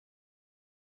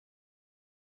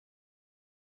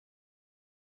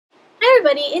Hi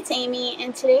everybody, it's Amy.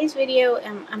 In today's video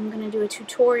I'm going to do a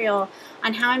tutorial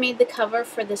on how I made the cover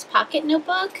for this pocket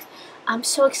notebook. I'm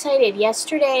so excited.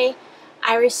 Yesterday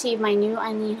I received my new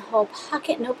Eileen Hull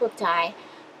pocket notebook die.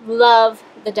 Love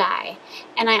the die.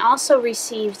 And I also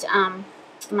received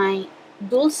my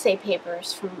Dulce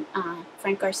papers from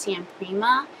Frank Garcia and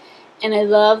Prima. And I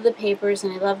love the papers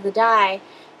and I love the die.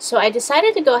 So I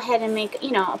decided to go ahead and make,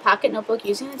 a pocket notebook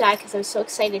using the die because I was so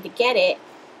excited to get it.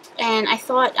 And I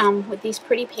thought with these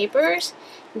pretty papers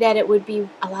that it would be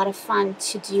a lot of fun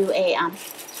to do a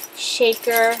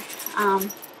shaker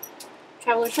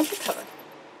traveler's notebook cover.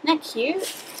 Isn't that cute?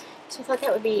 So I thought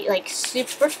that would be like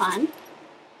super fun.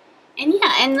 And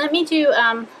yeah, and let me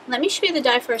show you the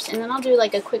die first, and then I'll do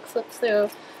like a quick flip through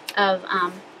of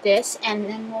this, and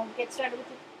then we'll get started with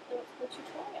the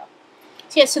tutorial.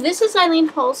 So yeah, so this is Eileen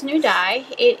Hull's new die.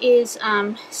 It is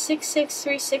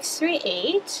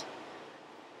 663638.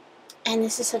 And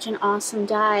this is such an awesome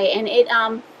die, and it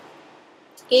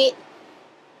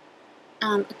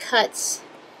cuts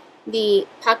the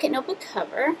pocket notebook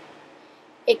cover.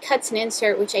 It cuts an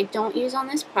insert, which I don't use on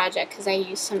this project because I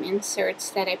use some inserts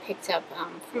that I picked up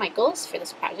for my goals for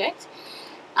this project.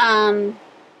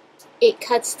 It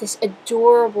cuts this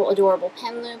adorable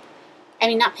pen loop. I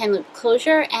mean, not pen loop,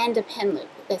 closure, and a pen loop.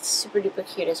 That's super duper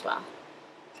cute as well.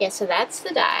 Yeah, so that's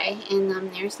the die, and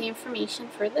there's the information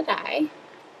for the die.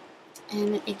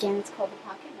 And again, it's called the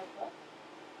pocket notebook.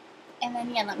 And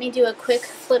then, yeah, let me do a quick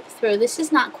flip through. This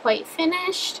is not quite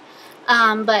finished,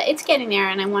 but it's getting there.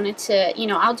 And I wanted to,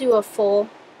 I'll do a full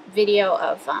video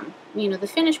of, the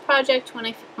finished project when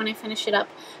I finish it up.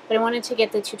 But I wanted to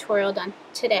get the tutorial done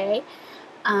today.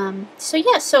 So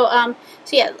yeah,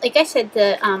 like I said,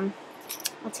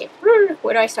 let's see, where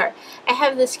do I start? I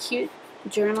have this cute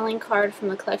journaling card from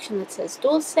the collection that says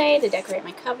Dulce to decorate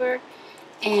my cover.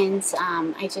 And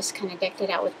I just kind of decked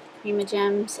it out with Prima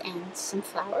gems and some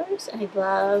flowers. And I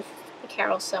love the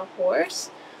carousel horse.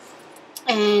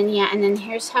 And yeah, and then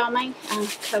here's how my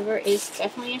cover is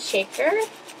definitely a shaker.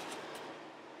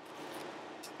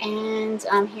 And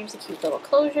here's a cute little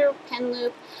closure pen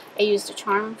loop. I used a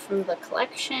charm from the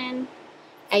collection.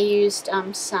 I used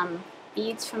some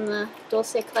beads from the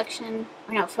Dulce collection,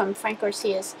 or no, from Frank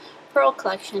Garcia's pearl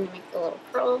collection to make the little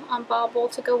pearl bauble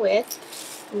to go with.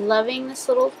 Loving this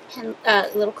little pen,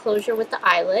 little closure with the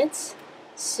eyelets.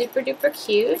 Super duper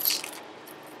cute.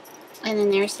 And then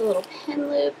there's the little pen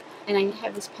loop. And I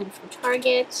have this pen from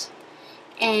Target.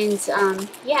 And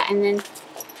yeah, and then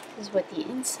this is what the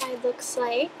inside looks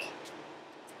like.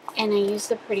 And I use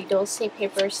the pretty Dulce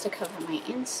papers to cover my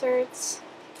inserts.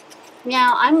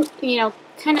 Now I'm,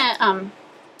 kind of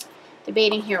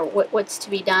debating here what's to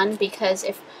be done, because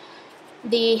if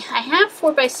I have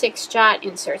 4x6 jot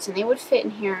inserts, and they would fit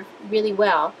in here really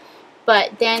well,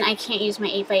 but then I can't use my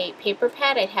 8x8 paper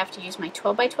pad. I'd have to use my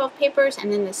 12x12 papers,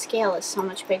 and then the scale is so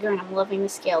much bigger, and I'm loving the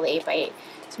scale, the 8x8.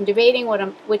 So I'm debating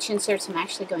which inserts I'm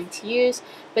actually going to use.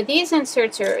 But these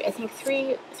inserts are, I think,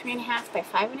 3.5 by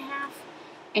 5.5,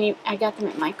 and I got them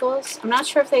at Michael's. I'm not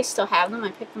sure if they still have them. I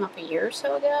picked them up a year or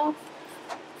so ago.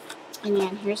 And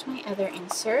then here's my other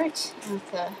insert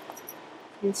with the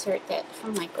insert that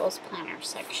from Michael's planner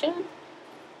section.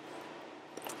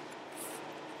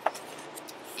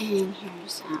 And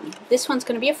here's this one's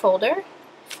going to be a folder.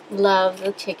 Love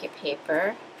the ticket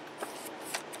paper.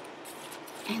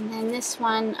 And then this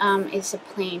one is has the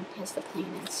plain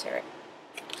insert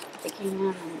with the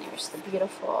gingham, and there's the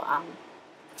beautiful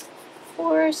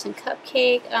horse and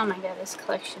cupcake. Oh my god, this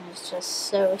collection is just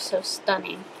so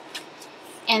stunning.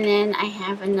 And then I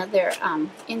have another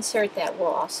insert that will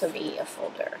also be a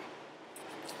folder.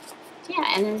 Yeah,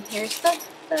 and then here's the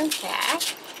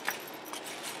back.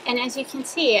 And as you can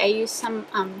see, I use some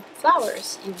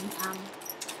flowers and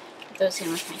put those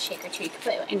in with my shaker too. You can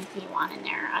put anything you want in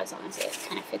there as long as it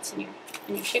kind of fits in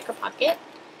your shaker pocket.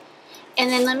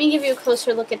 And then let me give you a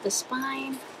closer look at the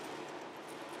spine,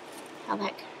 how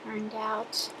that turned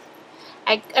out.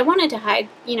 I wanted to hide,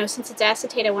 since it's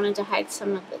acetate, I wanted to hide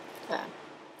some of the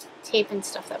tape and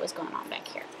stuff that was going on back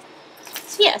here.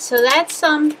 So yeah, so that's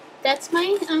my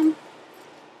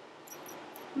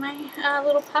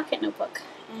little pocket notebook,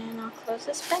 and I'll close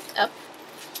this back up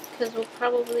because we'll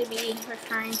probably be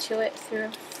referring to it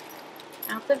throughout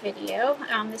the video.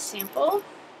 The sample.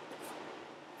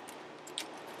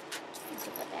 Look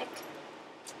at the back.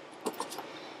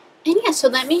 And yeah, so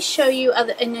let me show you,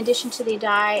 in addition to the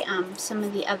die, some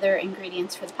of the other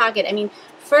ingredients for the pocket. I mean,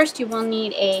 first you will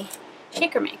need a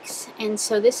shaker mix, and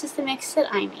so this is the mix that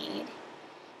I made.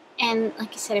 And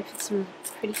like I said, I put some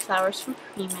pretty flowers from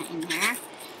Prima in there,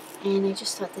 and I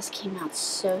just thought this came out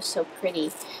so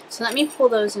pretty. So let me pull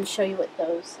those and show you what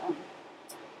those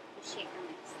the shaker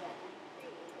mix that I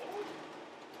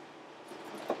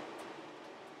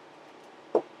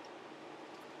created.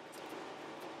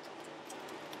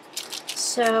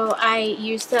 So I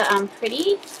used the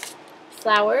pretty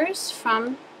flowers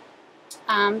from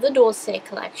the Dulce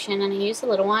collection, and I use the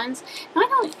little ones. Now, I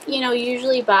don't,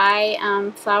 usually buy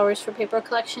flowers for paper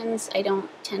collections. I don't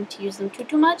tend to use them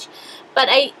too much. But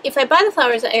if I buy the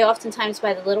flowers, I oftentimes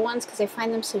buy the little ones because I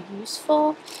find them so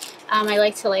useful. I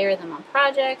like to layer them on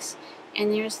projects.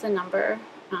 And there's the number,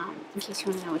 in case you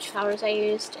want to know which flowers I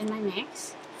used in my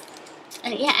mix.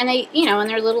 And yeah, and and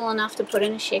they're little enough to put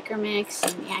in a shaker mix.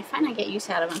 And yeah, I find I get use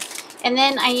out of them. And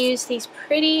then I use these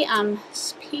pretty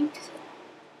pink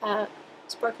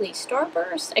sparkly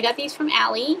starburst. I got these from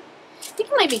Allie. I think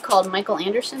it might be called Michael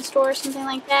Anderson store or something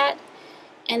like that.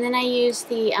 And then I use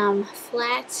the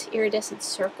flat iridescent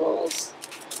circles.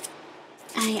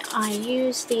 I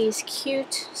use these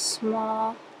cute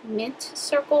small mint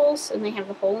circles, and they have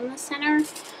the hole in the center.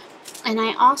 And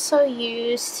I also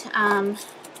used,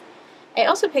 I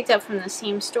also picked up from the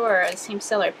same store, the same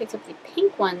seller, I picked up the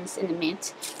pink ones in the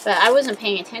mint, but I wasn't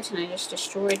paying attention. I just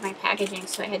destroyed my packaging,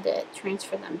 so I had to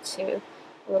transfer them to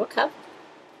a little cup.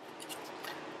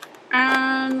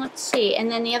 Let's see,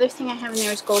 and then the other thing I have in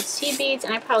there is gold seed beads,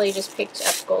 and I probably just picked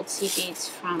up gold seed beads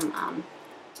from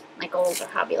like Kohl's or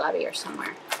Hobby Lobby or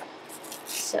somewhere.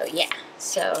 So yeah,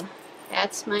 so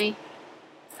that's my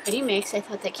pretty mix. I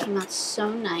thought that came out so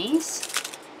nice.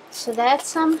 So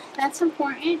that's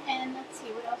important. And let's see,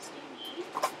 what else do you need?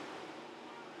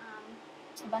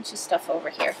 A bunch of stuff over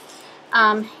here.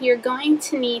 You're going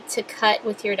to need to cut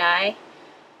with your die.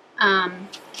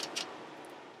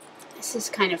 This is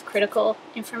kind of critical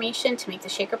information to make the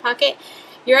shaker pocket.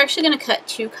 You're actually going to cut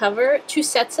two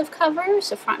sets of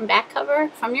covers, a front and back cover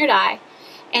from your die.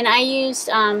 And I used,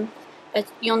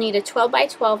 you'll need a 12 by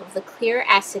 12 of the clear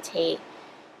acetate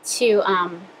to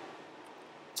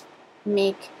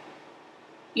make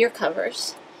your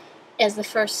covers as the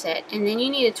first set. And then you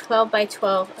need a 12 by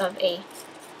 12 of a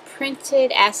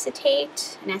printed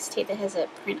acetate, an acetate that has a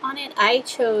print on it. I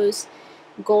chose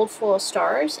gold foil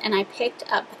stars, and I picked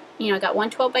up, I got one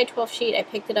 12 by 12 sheet. I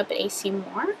picked it up at AC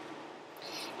Moore.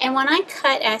 And when I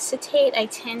cut acetate, I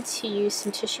tend to use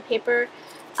some tissue paper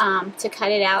to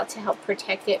cut it out to help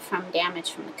protect it from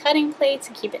damage from the cutting plates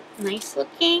and keep it nice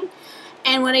looking.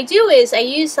 And what I do is I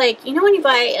use, like, when you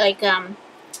buy like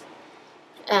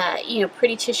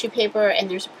pretty tissue paper and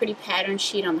there's a pretty pattern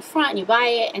sheet on the front, and you buy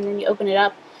it and then you open it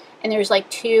up and there's like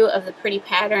two of the pretty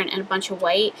pattern and a bunch of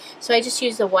white. So I just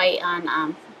use the white on,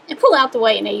 I pull out the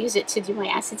white and I use it to do my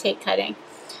acetate cutting.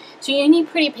 So you need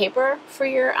pretty paper for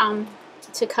your,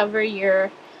 to cover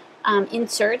your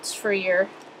inserts for your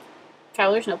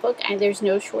traveler's notebook, and there's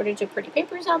no shortage of pretty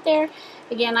papers out there.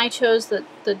 Again, I chose the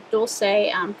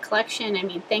Dulce collection. I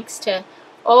mean, thanks to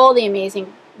all the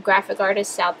amazing graphic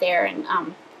artists out there, and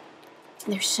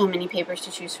there's so many papers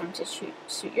to choose from to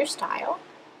suit your style.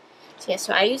 So yeah,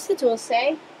 so I used the Dulce.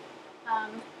 Let's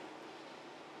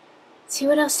see,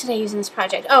 what else did I use in this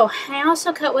project? Oh, I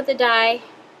also cut with the die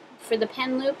for the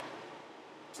pen loop.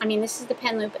 I mean, this is the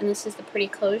pen loop and this is the pretty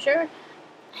closure.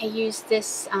 I used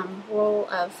this roll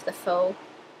of the faux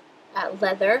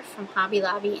leather from Hobby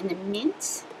Lobby in the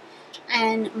mint.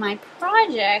 And my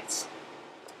project,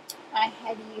 I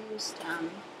had used the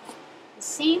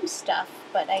same stuff,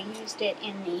 but I used it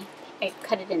in the, I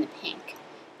cut it in the pink.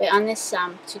 But on this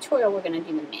tutorial, we're going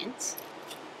to do the mint.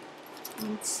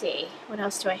 Let's see, what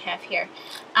else do I have here?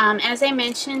 As I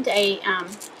mentioned, I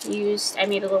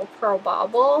made a little pearl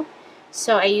bauble.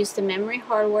 So I used the Memory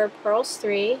Hardware Pearls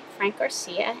 3, Frank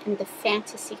Garcia, in the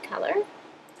Fantasy color.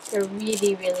 They're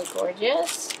really, really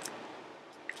gorgeous.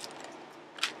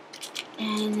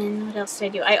 And then what else did I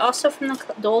do? I also, from the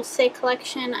Dulce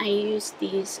collection, I used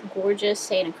these gorgeous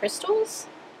Seda crystals.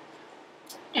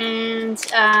 And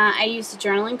I used the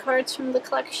journaling cards from the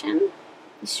collection.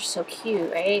 These are so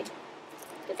cute, right?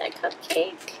 Look at that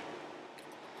cupcake.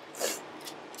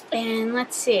 And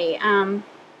let's see.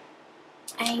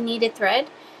 I needed thread,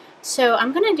 so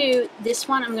I'm going to do this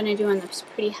one. I'm going to do on this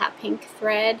pretty hot pink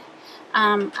thread.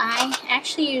 I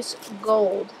actually used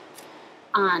gold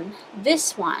on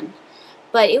this one,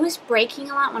 but it was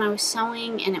breaking a lot when I was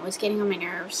sewing, and it was getting on my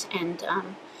nerves. And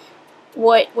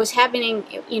what was happening,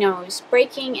 it was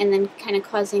breaking and then kind of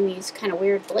causing these kind of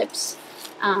weird blips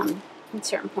at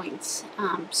certain points.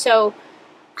 So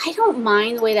I don't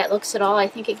mind the way that looks at all. I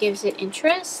think it gives it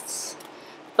interest.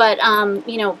 But,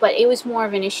 but it was more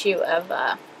of an issue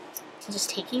of just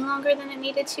taking longer than it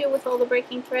needed to with all the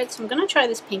breaking threads. So I'm going to try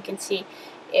this pink and see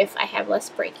if I have less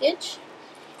breakage.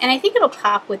 And I think it'll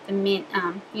pop with the mint,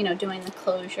 doing the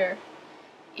closure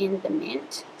in the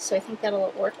mint, so I think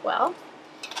that'll work well.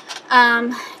 I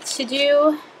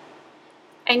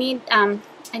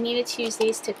needed to use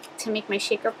these to make my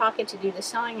shaker pocket to do the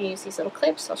sewing. I use these little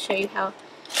clips. I'll show you how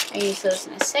I use those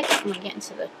in a second when we get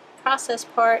into the process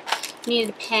part. Needed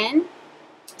a pen.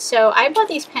 So I bought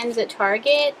these pens at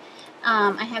Target.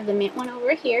 I have the mint one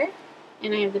over here,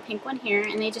 and I have the pink one here,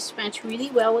 and they just match really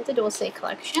well with the Dulce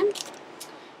collection.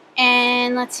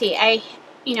 And let's see,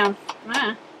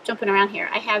 jumping around here.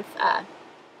 I have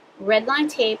red line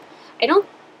tape. I don't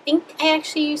think I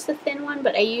actually use the thin one,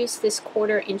 but I use this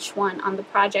 1/4" one on the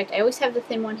project. I always have the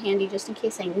thin one handy just in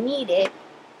case I need it.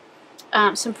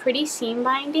 Some pretty seam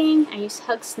binding. I use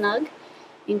Hug Snug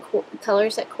in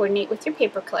colors that coordinate with your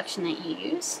paper collection that you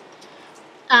use.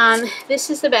 This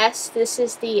is the best. This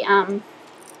is the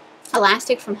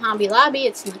elastic from Hobby Lobby.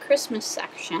 It's in the Christmas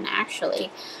section, actually.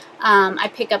 I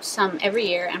pick up some every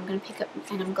year. I'm going to pick up,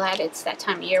 and I'm glad it's that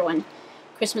time of year when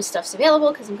Christmas stuff's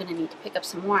available, because I'm going to need to pick up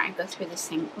some more. I go through this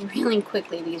thing really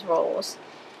quickly, these rolls.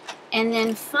 And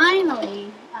then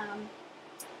finally,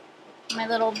 my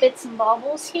little bits and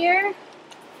baubles here.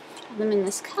 I have them in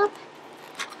this cup.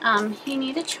 You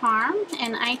need a charm,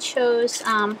 and I chose,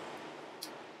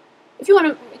 if you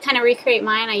want to kind of recreate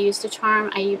mine, I used a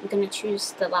charm. I'm going to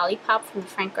choose the Lollipop from the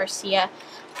Frank Garcia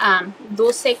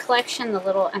Dulce collection, the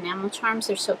little enamel charms.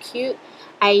 They're so cute.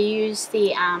 I used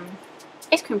the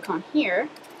ice cream cone here,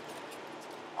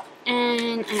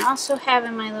 and I also have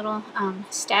in my little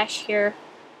stash here.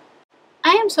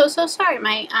 I am so sorry,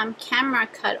 my camera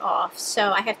cut off,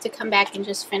 so I have to come back and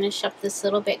just finish up this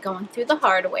little bit going through the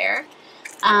hardware.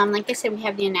 Like I said, we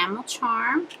have the enamel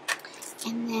charm,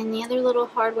 and then the other little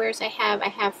hardwares I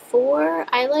have 4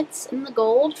 eyelets in the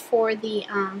gold for the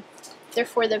they're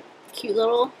for the cute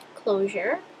little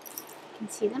closure. You can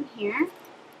see them here.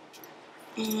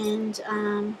 And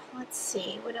let's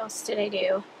see, what else did I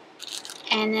do?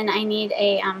 And then I need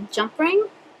a jump ring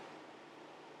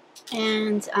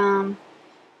and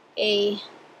a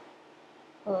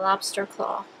lobster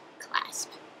claw clasp.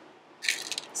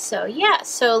 So yeah,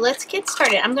 so let's get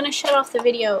started. I'm going to shut off the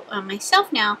video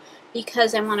myself now,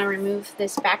 because I want to remove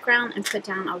this background and put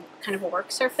down a kind of a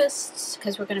work surface,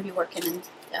 because we're going to be working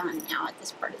now at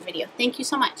this part of the video. Thank you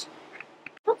so much.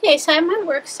 Okay, so I have my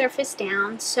work surface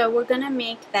down, so we're going to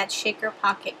make that shaker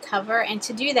pocket cover, and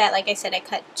to do that, like I said, I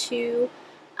cut 2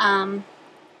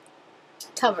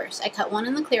 covers. I cut one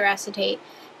in the clear acetate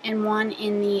and one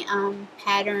in the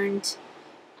patterned,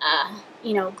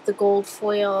 the gold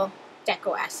foil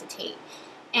deco acetate.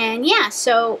 And yeah,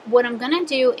 so what I'm going to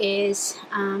do is,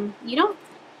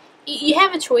 you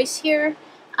have a choice here.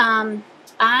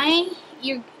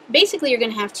 Basically you're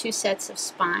going to have 2 sets of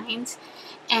spines,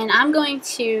 and I'm going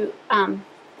to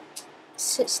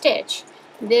stitch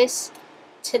this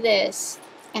to this,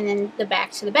 and then the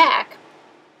back to the back,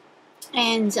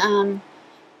 and on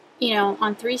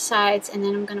 3 sides, and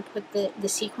then I'm going to put the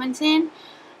sequins in.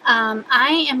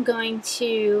 I am going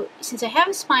to, since I have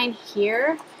a spine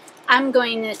here, I'm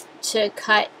going to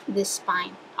cut this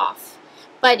spine off.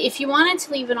 But if you wanted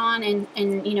to leave it on and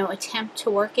attempt to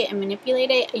work it and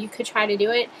manipulate it, you could try to do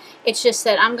it. It's just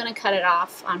that I'm going to cut it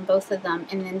off on both of them,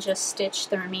 and then just stitch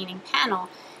the remaining panel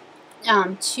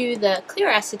to the clear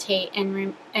acetate,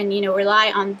 and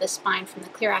rely on the spine from the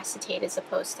clear acetate as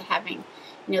opposed to having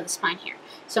the spine here.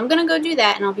 So I'm going to go do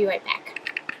that, and I'll be right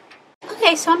back.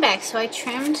 Okay, so I'm back. So I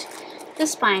trimmed the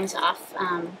spines off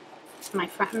my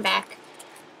front and back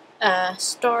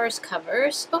stars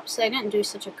covers. Oops, I didn't do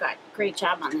such a great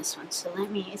job on this one. So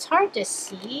it's hard to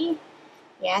see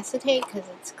the acetate because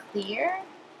it's clear.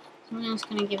 So I'm just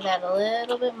going to give that a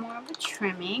little bit more of a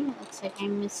trimming. It looks like I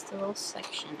missed a little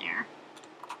section there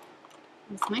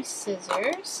with my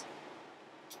scissors.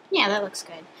 Yeah, that looks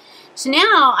good. So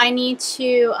now I need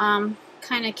to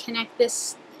kind of connect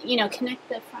this, connect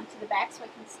the front to the back so I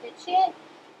can stitch it.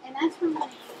 And that's when I'm going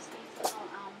to use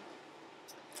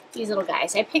these little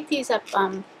guys. I picked these up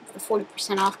with the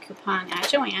 40% off coupon at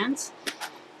Joann's.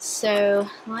 So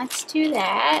let's do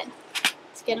that.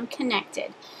 Let's get them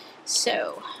connected.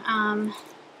 So I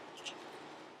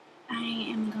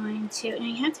am going to, and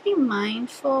you have to be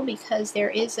mindful because there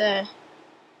is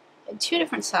 2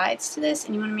 different sides to this,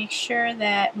 and you want to make sure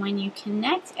that when you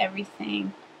connect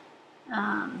everything,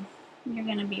 you're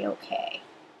going to be okay.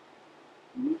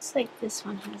 It looks like this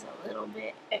one has a little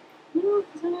bit. No,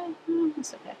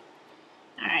 that's okay.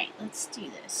 Alright, let's do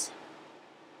this.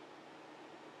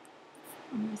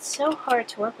 It's so hard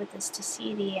to work with this to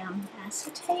see the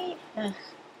acetate. Ugh.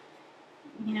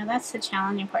 That's the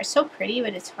challenging part. It's so pretty,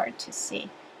 but it's hard to see.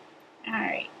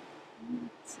 Alright.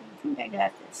 Let's see. I think I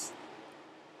got this.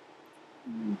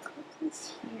 I'm going to clip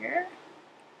this here.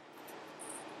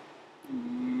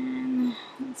 And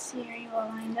let's see, are you all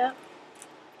lined up?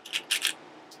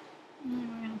 And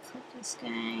we're going to clip this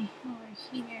guy over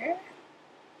here.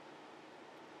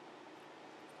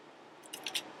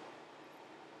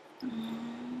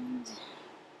 And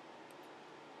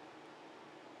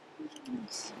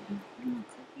let's see, I'm going to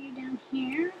clip you down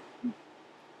here.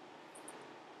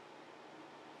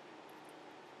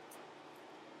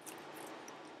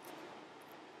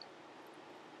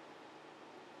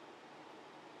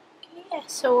 Okay, yeah,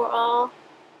 so we're all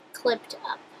clipped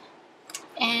up.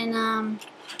 And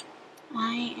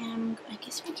I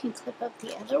guess we can clip up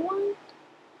the other one.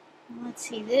 Let's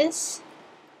see this.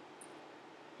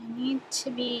 I need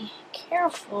to be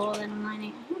careful that I'm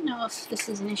lining. I don't know if this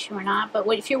is an issue or not, but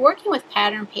if you're working with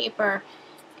pattern paper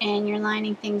and you're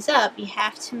lining things up, you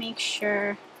have to make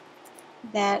sure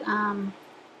that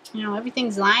you know,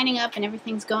 everything's lining up and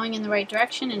everything's going in the right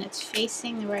direction and it's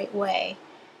facing the right way.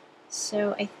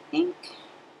 So I think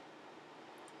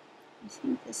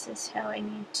this is how I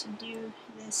need to do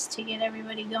this to get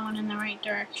everybody going in the right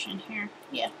direction here.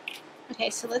 Yeah.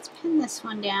 Okay, so let's pin this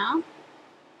one down.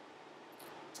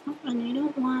 Oh, and you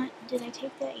don't want, did I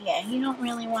take that? Yeah, you don't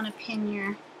really want to pin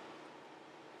your,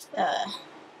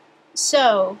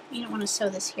 sew. You don't want to sew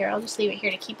this here. I'll just leave it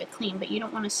here to keep it clean, but you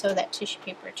don't want to sew that tissue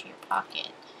paper to your pocket.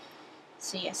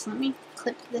 So yes, let me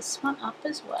clip this one up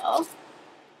as well.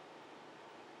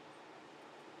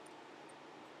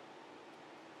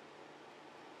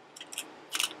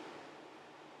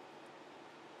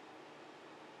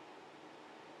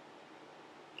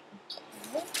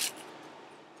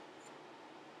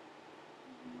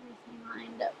 Everything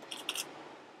lined up.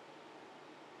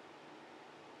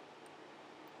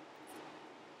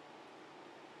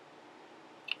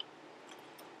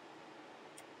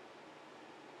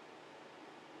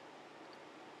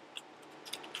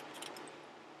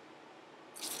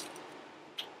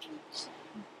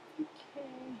 Okay.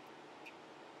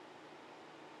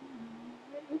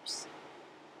 Oops.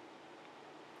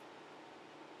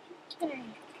 Okay.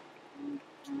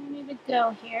 I'm ready to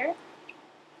go here.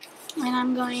 And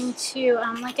I'm going to,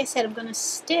 like I said, I'm going to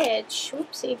stitch,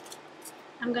 whoopsie,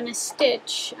 I'm going to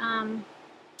stitch down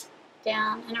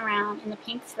and around in the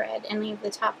pink thread and leave the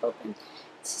top open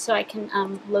so I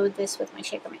can load this with my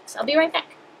shaker mix. I'll be right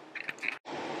back.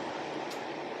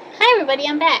 Hi everybody,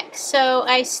 I'm back. So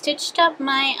I stitched up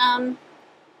my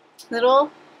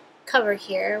little cover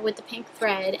here with the pink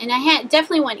thread, and I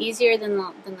definitely went easier than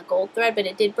the gold thread, but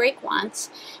it did break once,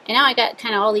 and now I got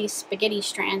kind of all these spaghetti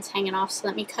strands hanging off, so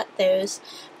let me cut those.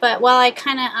 But while I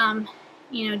kind of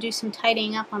you know, do some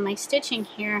tidying up on my stitching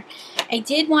here, I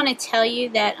did want to tell you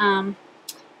that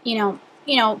you know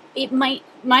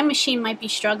my machine might be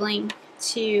struggling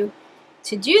to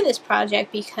do this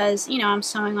project because, you know, I'm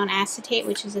sewing on acetate,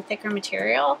 which is a thicker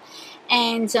material.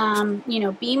 And, you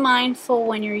know, be mindful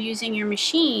when you're using your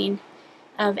machine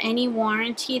of any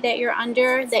warranty that you're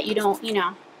under, that you don't,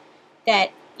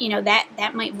 that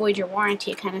might void your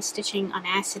warranty, kind of stitching on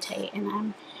acetate.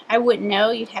 And I wouldn't know.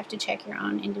 You'd have to check your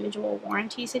own individual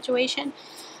warranty situation.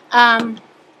 My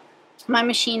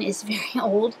machine is very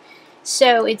old,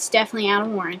 so it's definitely out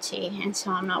of warranty, and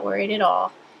so I'm not worried at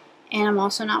all. And I'm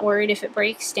also not worried if it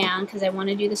breaks down because I want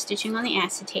to do the stitching on the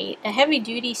acetate. A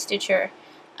heavy-duty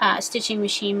stitching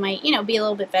machine might, you know, be a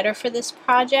little bit better for this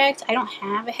project. I don't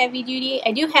have a heavy-duty.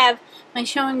 I do have, my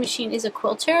sewing machine is a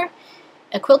quilting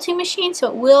machine, so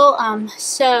it will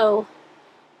sew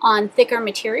on thicker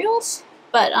materials.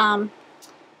 But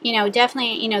you know,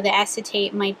 definitely, you know, the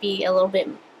acetate might be a little bit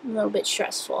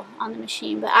stressful on the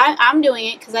machine. But I'm doing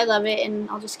it because I love it, and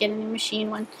I'll just get a new machine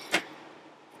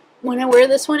when I wear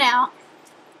this one out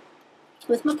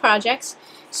with my projects.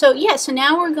 So yeah, so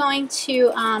now we're going to,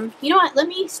 you know what, let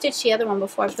me stitch the other one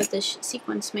before I put this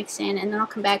sequence mix in, and then I'll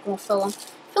come back and we'll fill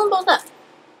them both up.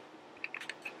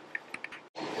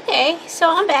 Okay, so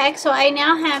I'm back. So I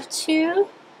now have two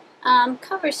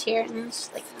covers here, and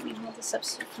just like, let me hold this up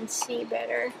so you can see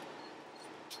better.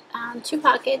 Two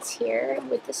pockets here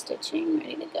with the stitching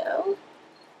ready to go.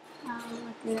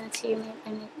 And then see,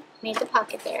 I made the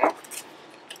pocket there.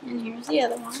 And here's the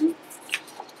other one.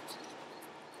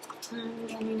 And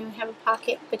then, you know, we have a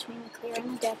pocket between the clear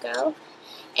and the deco.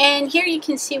 And here you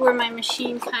can see where my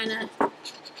machine kind of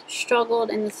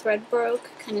struggled and the thread broke,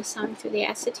 kind of sewing through the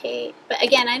acetate. But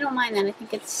again, I don't mind that. I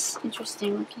think it's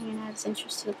interesting looking, and adds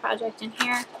interest to the project. And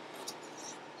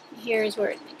here's where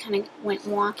it kind of went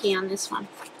wonky on this one.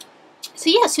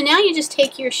 So yeah, so now you just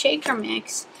take your shaker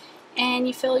mix and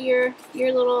you fill your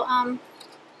little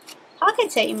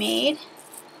pockets that you made.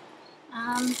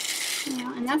 You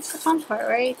know, and that's the fun part,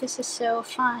 right? This is so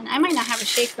fun. I might not have a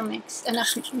shaker mix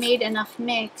made enough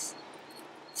mix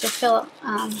to fill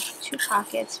 2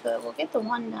 pockets, but we'll get the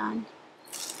one done.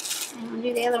 And we'll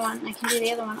do the other one. I can do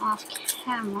the other one off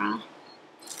camera.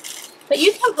 But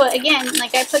you can put, again,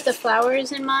 like I put the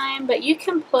flowers in mine, but you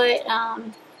can put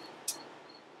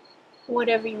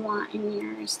whatever you want in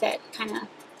yours that kind of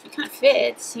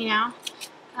fits, you know.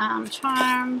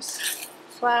 Charms,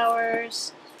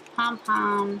 flowers,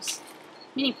 pom-poms,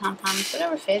 mini pom-poms,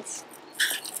 whatever fits.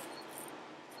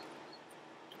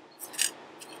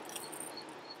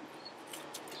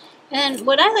 And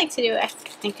what I like to do, I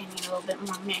think I need a little bit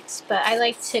more mix, but I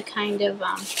like to kind of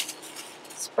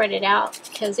spread it out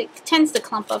because it tends to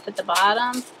clump up at the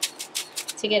bottom,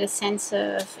 to get a sense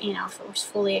of, you know, if it was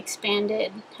fully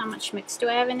expanded, how much mix do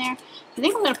I have in there. I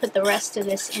think I'm going to put the rest of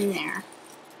this in there.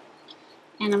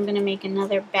 And I'm going to make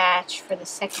another batch for the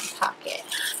second pocket.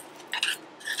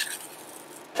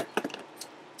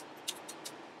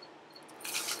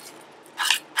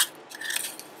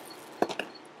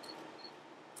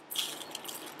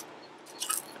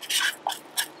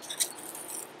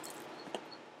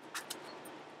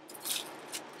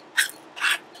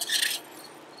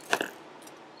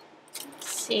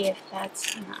 See if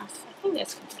that's enough. I think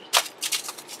that's going to be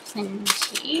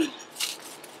plenty.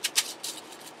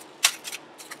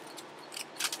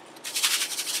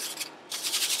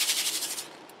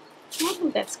 I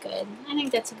think that's good. I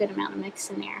think that's a good amount of mix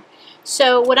in there.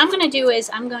 So what I'm going to do is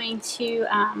I'm going to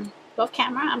go off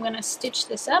camera. I'm going to stitch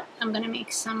this up. I'm going to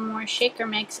make some more shaker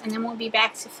mix, and then we'll be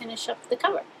back to finish up the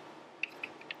cover.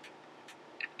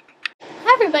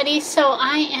 Hi everybody. So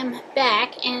I am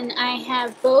back, and I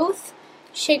have both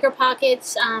shaker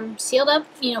pockets sealed up,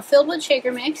 you know, filled with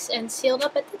shaker mix and sealed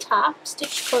up at the top,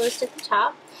 stitched closed at the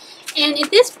top. And at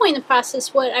this point in the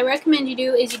process, what I recommend you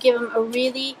do is you give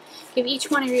each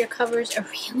one of your covers a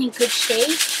really good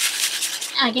shake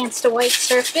against a white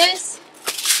surface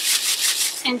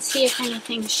and see if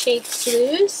anything shakes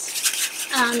loose.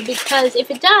 Because if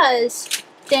it does,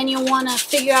 then you'll want to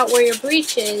figure out where your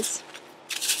breach is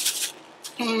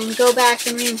and go back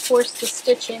and reinforce the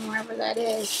stitching wherever that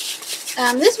is.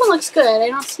 This one looks good. I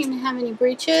don't seem to have any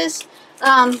breaches.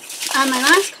 On my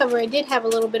last cover I did have a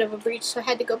little bit of a breach, so I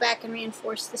had to go back and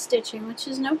reinforce the stitching, which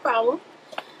is no problem.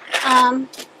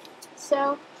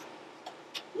 So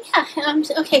yeah,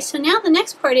 okay, so now the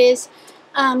next part is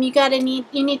you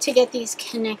need to get these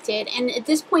connected, and at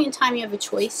this point in time you have a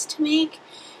choice to make.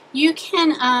 You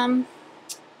can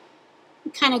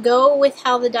kind of go with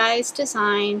how the die is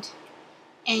designed,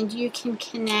 and you can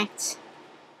connect,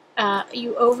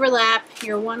 you overlap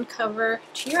your one cover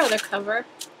to your other cover,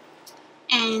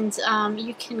 and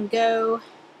you can go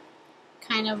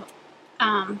kind of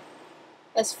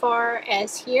as far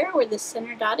as here where the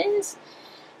center dot is,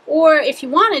 or if you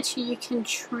wanted to, you can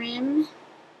trim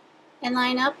and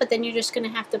line up, but then you're just going to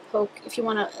have to poke. If you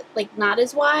want to, like, not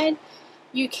as wide,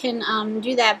 you can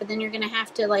do that, but then you're going to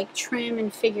have to, like, trim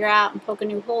and figure out and poke a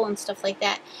new hole and stuff like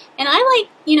that. And I like,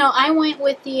 you know, I went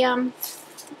with the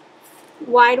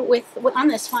wide width on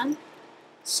this one,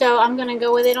 so I'm going to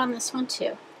go with it on this one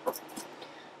too,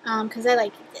 because I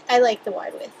like the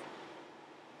wide width.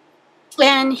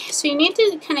 And so you need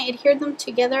to kind of adhere them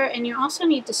together, and you also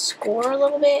need to score a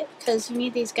little bit, because you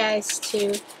need these guys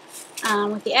to,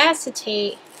 with the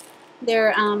acetate,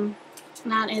 they're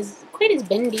not quite as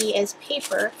bendy as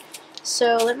paper.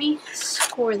 So let me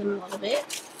score them a little bit.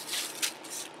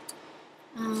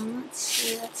 Let's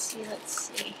see.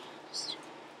 Just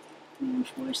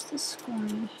reinforce the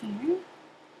scoring here.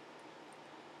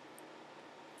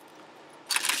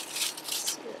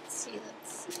 Let's see.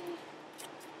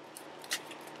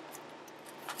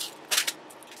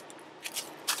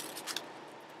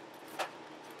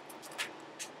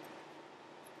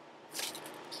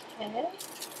 Okay.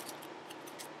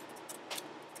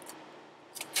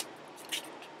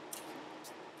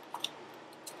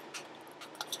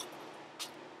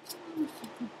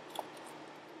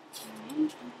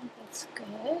 Alright, I think that's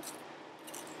good.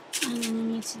 And then you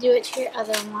need to do it to your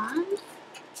other one.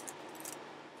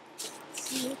 Let's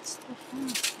see what's the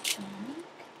front.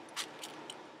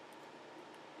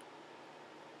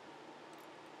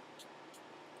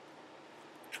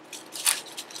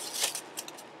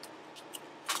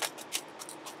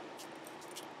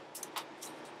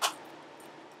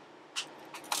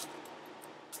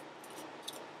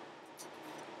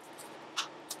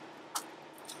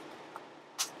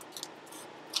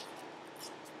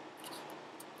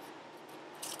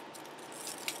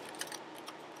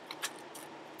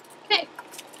 Okay,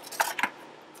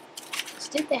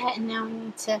 just did that, and now we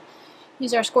need to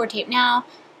use our score tape. Now,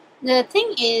 the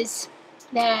thing is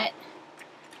that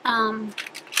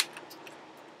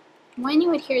when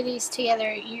you adhere these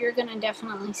together, you're going to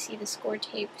definitely see the score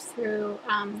tape through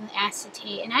the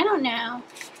acetate. And I don't know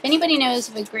if anybody knows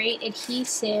of a great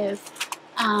adhesive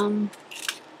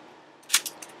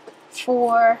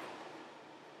for,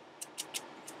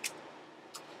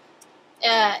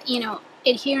 you know,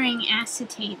 adhering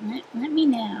acetate. Let me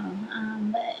know.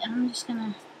 But I'm just going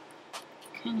to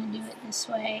kind of do it this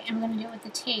way. I'm going to do it with the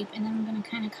tape, and then I'm going to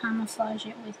kind of camouflage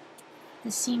it with the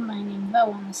seam binding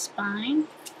bow on the spine.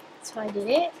 That's how I did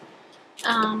it.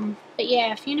 But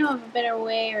yeah, if you know of a better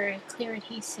way or a clear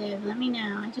adhesive, let me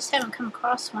know. I just haven't come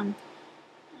across one.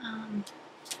 And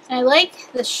I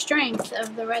like the strength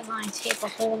of the red line tape a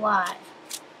whole lot.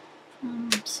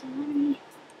 So let me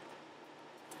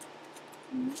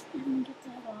get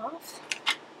that off.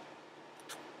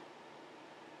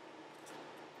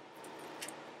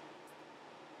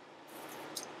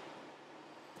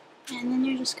 And then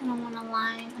you're just going to want to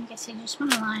line, like I said, you just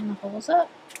want to line the holes up,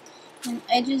 and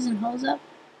edges and holes up.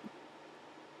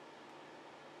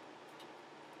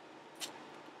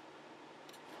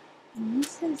 And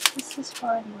this is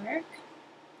hard work,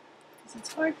 because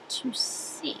it's hard to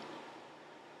see.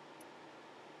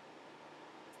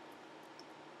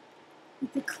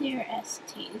 With the clear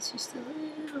acetate, it's just a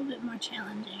little bit more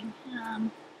challenging.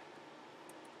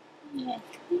 Yeah, I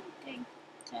think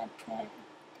I got that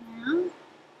down.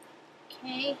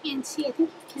 Okay, and see, I think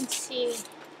you can see,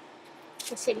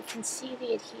 like I said, you can see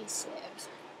the adhesive.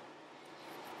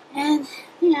 And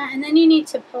yeah, and then you need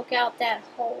to poke out that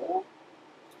hole,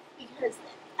 because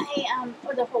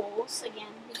or the holes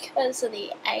again, because of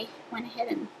I went ahead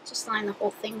and just lined the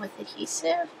whole thing with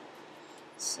adhesive.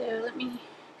 So let me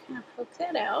kind of poke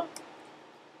that out.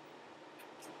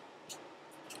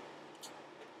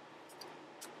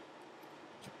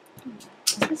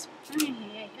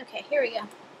 Okay, here we go.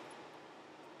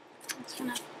 It's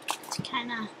gonna, it's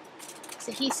kind of, this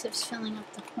adhesive's filling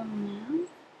up the hole now.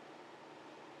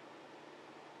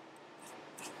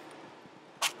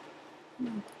 I'm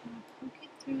gonna poke it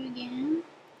through again.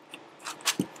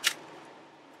 Poke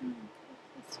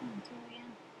this one through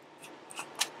again.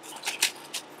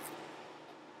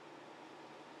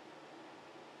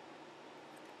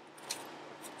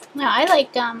 Now I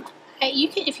like you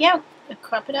could, if you have a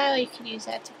crocodile, you could use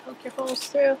that to poke your holes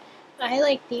through. But I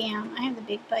like the I have the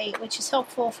big bite, which is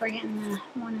helpful for getting the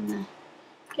one in the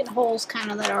getting holes kind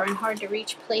of that are in hard to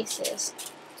reach places.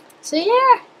 So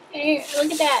yeah, here,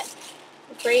 look at that,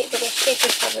 a great little shaker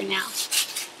cover now.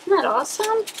 Isn't that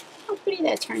awesome? How pretty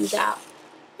that turns out.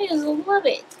 I just love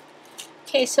it.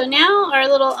 Okay, so now our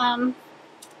little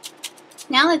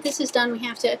now that this is done, we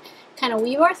have to kind of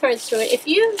weave our threads through it. If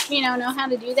you know how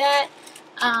to do that,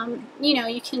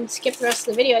 you can skip the rest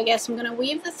of the video, I guess. I'm going to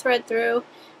weave the thread through.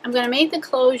 I'm going to make the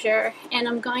closure, and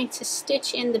I'm going to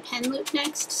stitch in the pen loop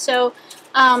next. So,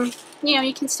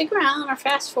 you can stick around or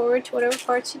fast forward to whatever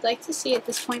parts you'd like to see at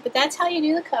this point, but that's how you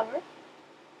do the cover.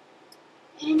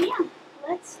 And yeah,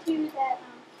 let's do that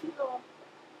cute little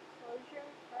closure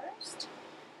first.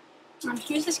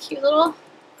 Here's this cute little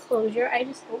closure. I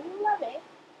just love it.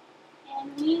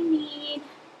 And we need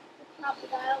the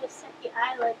crocodile to set the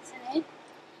eyelets in it.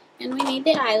 And we need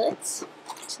the eyelets.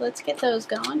 So let's get those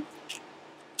going.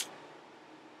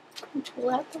 And pull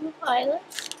out the little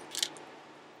eyelets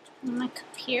in my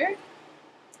cup here.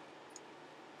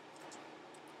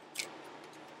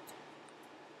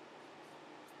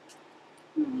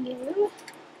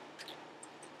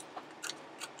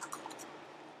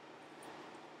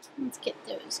 Let's get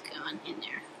those going in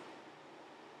there.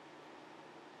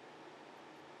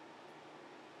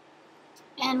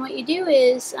 And what you do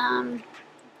is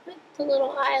put the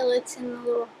little eyelets in the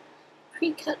little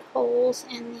pre-cut holes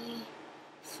in the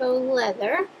faux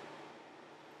leather,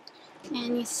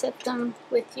 and you set them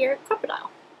with your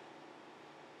crocodile.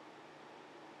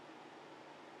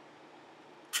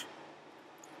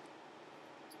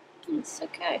 It's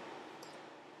okay.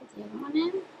 Put the other one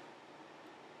in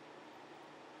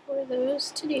for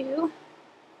those to do.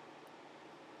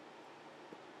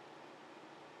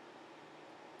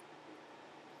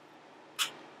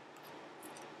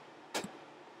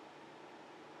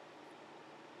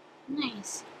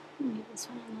 Nice. I'm gonna give this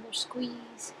one another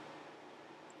squeeze.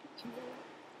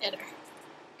 Better.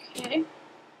 Okay.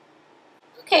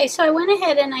 Okay, so I went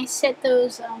ahead and I set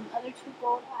those other two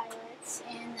gold eyelets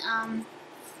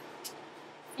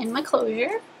in my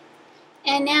closure.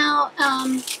 And now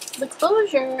the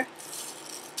closure,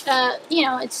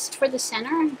 it's for the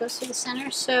center. It goes to the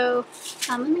center. So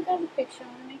let me go to the picture. I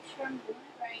want to make sure I'm doing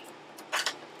it right.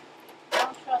 I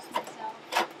don't trust myself.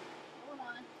 Hold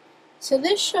on. So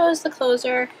this shows the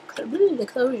closure.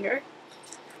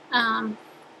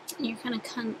 You're going to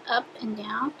come up and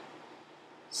down.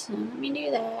 So let me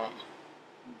do that.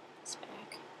 It's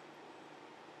back.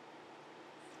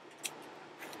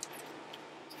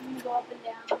 I'm going to go up and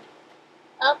down.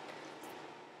 Up,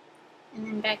 and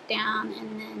then back down,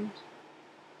 and then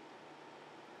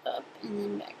up, and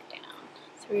then back down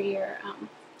through your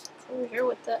closure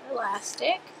with the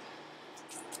elastic.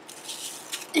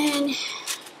 And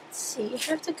let's see, you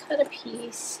have to cut a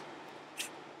piece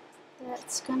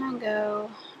that's gonna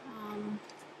go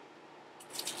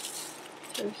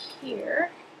through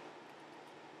here.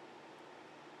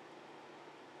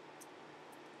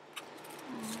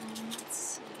 Let's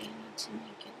see, I need to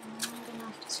make it long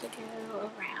enough to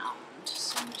go around.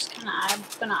 So I'm just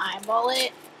gonna eyeball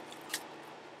it.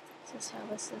 This is how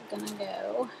this is gonna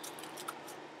go.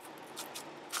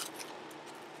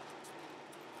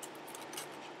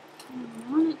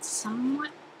 I want it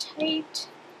somewhat tight,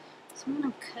 so I'm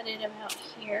going to cut it about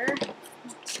here.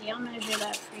 Let's see, I'll measure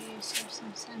that for you so you have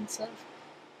some sense of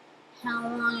how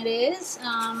long it is.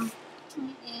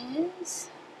 It is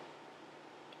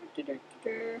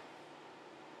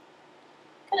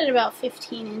cut it about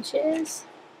 15 inches,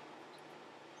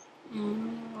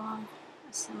 and we will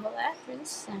assemble that through the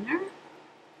center.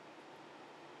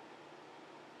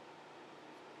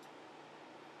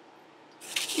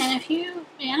 And if you,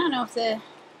 I don't know if the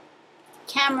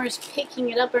camera's picking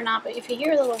it up or not, but if you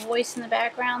hear a little voice in the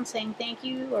background saying thank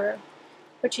you or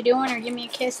what you doing or give me a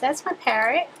kiss, that's my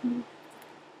parrot.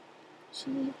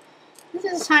 This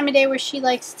is a time of day where she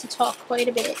likes to talk quite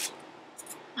a bit.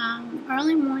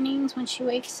 Early mornings when she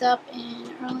wakes up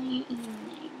and early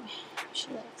evening she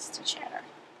likes to chatter.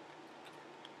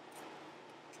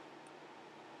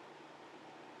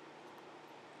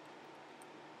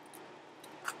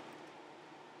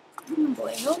 Oh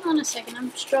boy, hold on a second.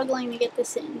 I'm struggling to get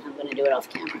this in. I'm going to do it off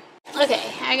camera.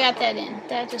 Okay, I got that in.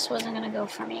 That just wasn't going to go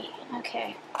for me.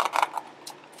 Okay.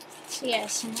 So yeah,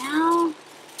 so now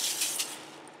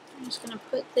I'm just going to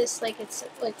put this like it's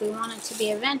like we want it to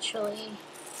be eventually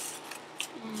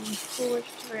and pull it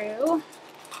through.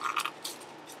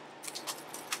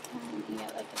 And you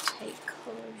got like a tight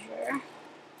closure.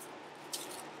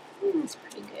 That's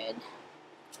pretty good.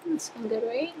 That's been good,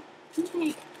 right? Okay.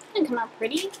 It's gonna come out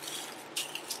pretty.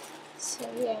 So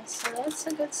yeah, so that's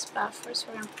a good spot for us.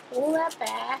 We're gonna pull that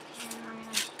back and we're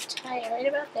gonna tie it right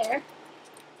about there.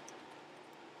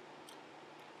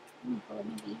 I'm gonna pull it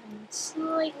maybe even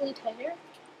slightly tighter.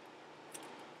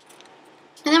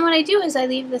 And then what I do is I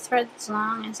leave the threads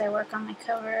long as I work on my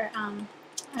cover.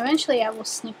 Eventually I will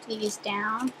snip these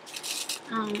down.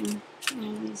 You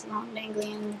know, these long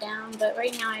dangly ends down, but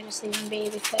right now I just leave them be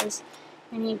because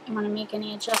I want to make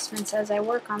any adjustments as I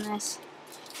work on this.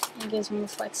 It gives me the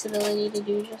flexibility to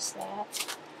do just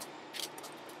that.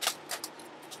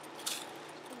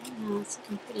 Right now it's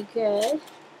looking pretty good.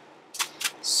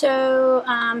 So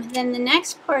then the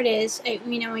next part is,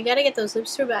 you know, we got to get those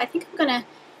loops through, but I think I'm going to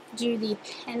do the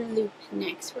pen loop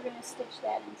next. We're going to stitch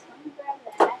that in. So let me grab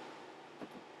that.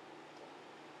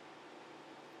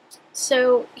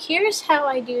 So here's how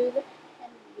I do the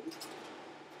pen loop.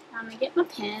 I get my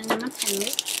pen and my pen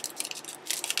loop.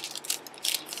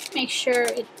 Make sure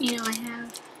it, you know, I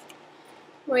have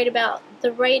right about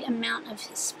the right amount of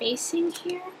spacing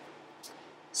here.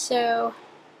 So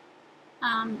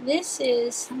this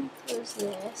is, let me close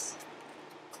this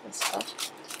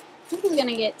stuff. This is going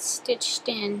to get stitched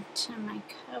in to my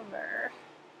cover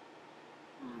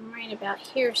right about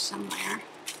here somewhere.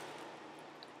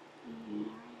 Yeah,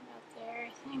 right about there,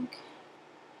 I think.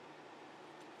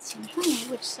 So I'm trying to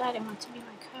know which side I want to be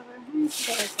my cover. I think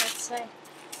it's that side.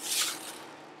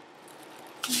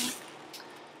 Yeah.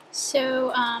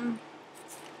 So let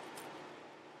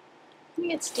me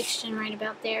get stitched in right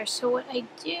about there. So what I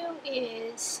do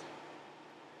is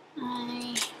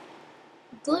I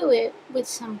glue it with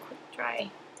some quick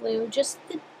dry glue, just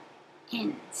the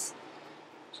ends,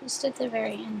 just at the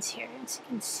very ends here, as you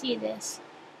can see this.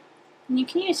 And you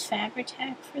can use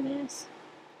Fabri-Tac for this.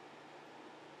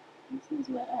 This is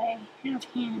what I have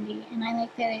handy, and I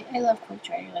like that. I love quick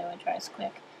dry. I like what dries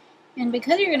quick. And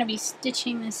because you're going to be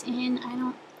stitching this in, I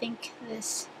don't think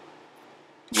this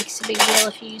makes a big deal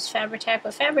if you use Fabri-Tac,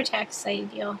 but Fabri-Tac is the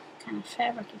ideal kind of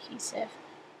fabric adhesive.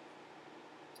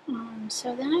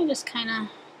 So then I just kind of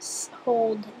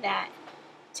hold that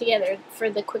together for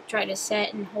the quick dry to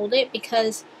set and hold it,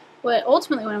 because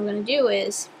ultimately what I'm going to do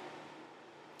is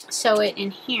sew it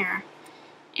in here,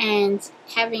 and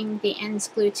having the ends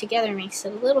glued together makes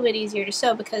it a little bit easier to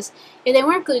sew, because if they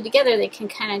weren't glued together they can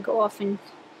kind of go off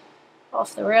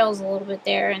the rails a little bit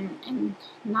there and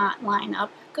not line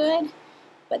up good.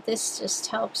 But this just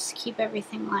helps keep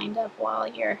everything lined up while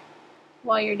you're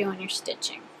doing your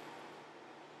stitching.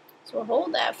 So we'll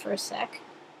hold that for a sec.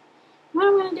 What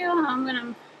I'm going to do, I'm going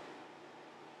to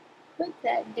put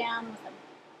that down with a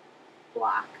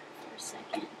block for a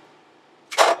second.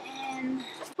 And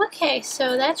okay,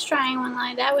 so that's drying. When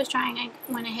that was drying, I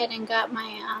went ahead and got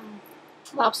my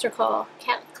lobster claw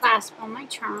clasp on my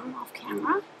charm off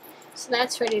camera. So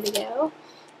that's ready to go.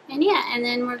 And yeah, and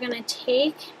then we're going to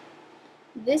take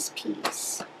this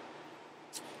piece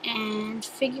and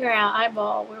figure out,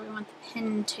 eyeball where we want the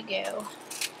pin to go.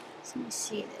 So let me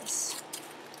see this.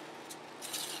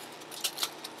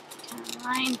 Kind of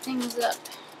line things up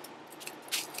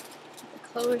with the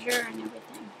closure and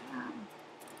everything.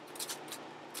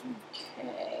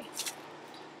 Okay,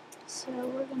 so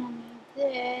we're gonna need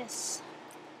this.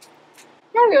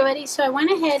 Hi everybody, so I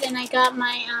went ahead and I got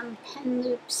my pen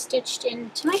loop stitched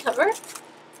into my cover.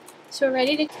 So we're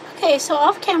ready to, okay, so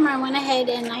off camera I went ahead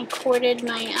and I corded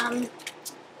my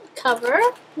cover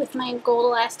with my gold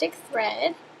elastic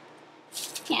thread.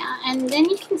 Yeah, and then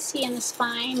you can see in the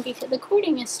spine, because the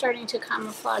cording is starting to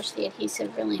camouflage the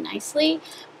adhesive really nicely.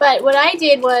 But what I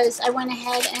did was I went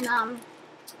ahead and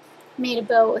made a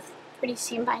bow with pretty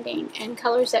seam binding and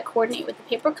colors that coordinate with the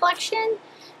paper collection.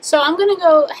 So I'm going to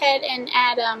go ahead and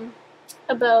add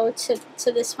a bow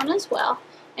to this one as well,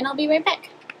 and I'll be right back.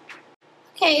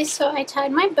 Okay, so I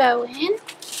tied my bow in,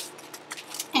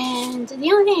 and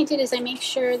the only thing I did is I make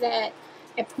sure that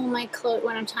I pull my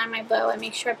when I'm tying my bow, I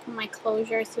make sure I pull my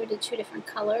closure through the 2 different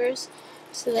colors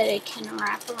so that it can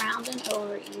wrap around and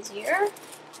over easier,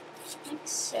 like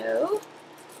so.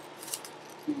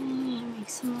 And make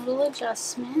some little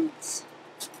adjustments.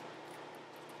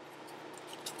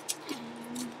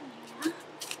 And yeah.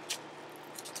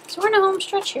 So we're in a home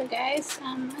stretch here, guys.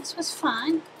 This was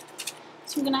fun.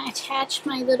 So I'm going to attach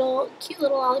my cute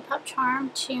little lollipop charm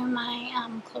to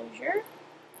my closure.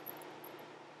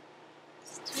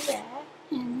 Let's do that.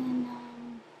 And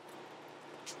then,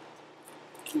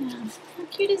 yeah, how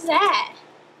cute is that?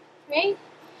 Right?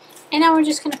 And now we're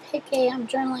just going to pick a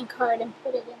journaling card and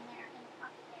put it in there in the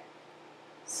pocket there.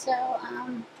 So,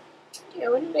 yeah,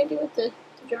 what did I do with the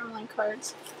journaling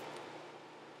cards?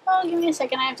 Oh, give me a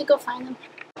second. I have to go find them.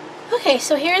 Okay,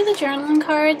 so here are the journaling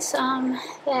cards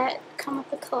that come with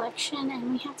the collection,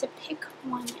 and we have to pick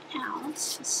one out.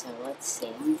 So let's see.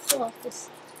 Let me pull off this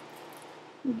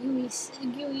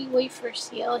gooey wafer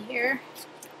seal here.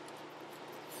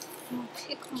 I'll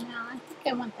pick one out. I think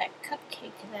I want that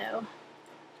cupcake though. They're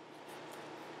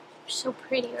so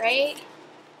pretty, right?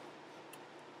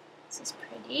 This is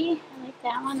pretty. I like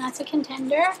that one. That's a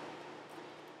contender.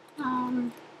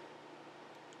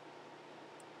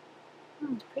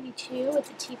 One's pretty too, with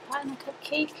the teapot and the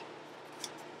cupcake.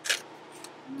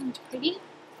 One's pretty.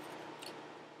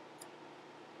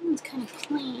 One's kind of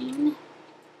plain.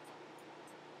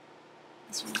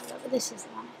 This one, this is the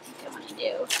one I think I want to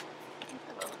do. I think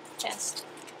that will look best.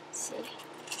 Let's see.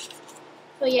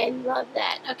 Oh yeah, I love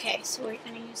that. Okay, so we're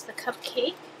going to use the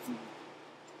cupcake.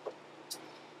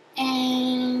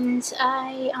 And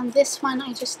on this one,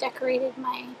 I just decorated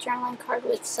my journaling card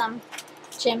with some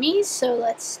jimmies, so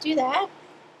let's do that.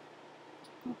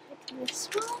 We'll pick this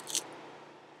one.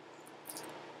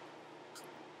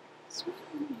 This one,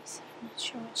 let me see, I'm not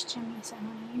sure which jimmies I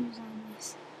want to use on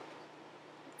this.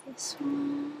 This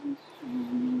one,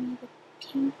 and maybe the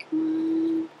pink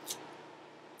one.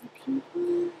 The pink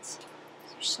ones.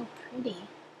 These are so pretty.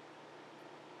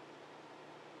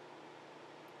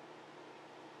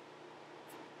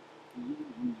 Oh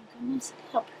my goodness, look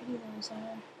how pretty those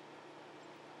are.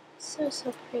 So,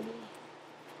 so pretty.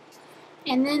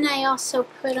 And then I also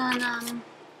put on a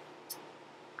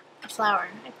flower.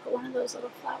 I put one of those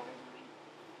little flowers on my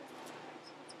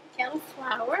pick out a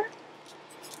flower.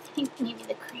 I think maybe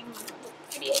the cream one would look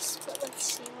prettiest, but let's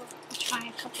see. We'll try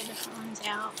a couple different ones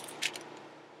out.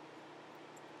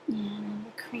 And then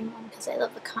the cream one, because I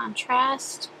love the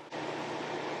contrast.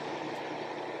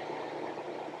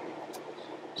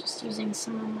 Just using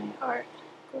some of my art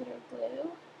glitter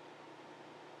glue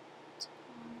to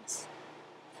put on this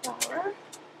flower.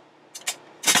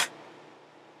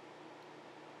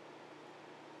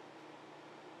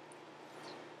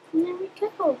 And there we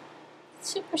go.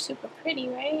 Super, super pretty,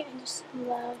 right? I just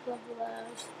love, love,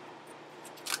 love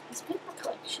this paper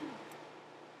collection.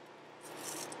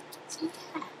 So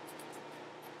yeah.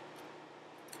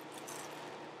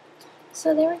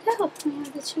 So there we go. We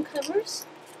have the 2 covers.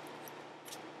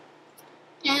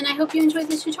 And I hope you enjoyed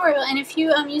this tutorial. And if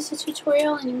you use the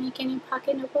tutorial and you make any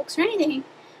pocket notebooks or anything,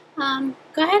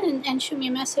 go ahead and shoot me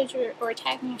a message or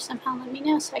tag me or somehow let me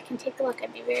know so I can take a look.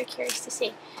 I'd be very curious to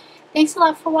see. Thanks a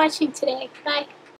lot for watching today. Bye.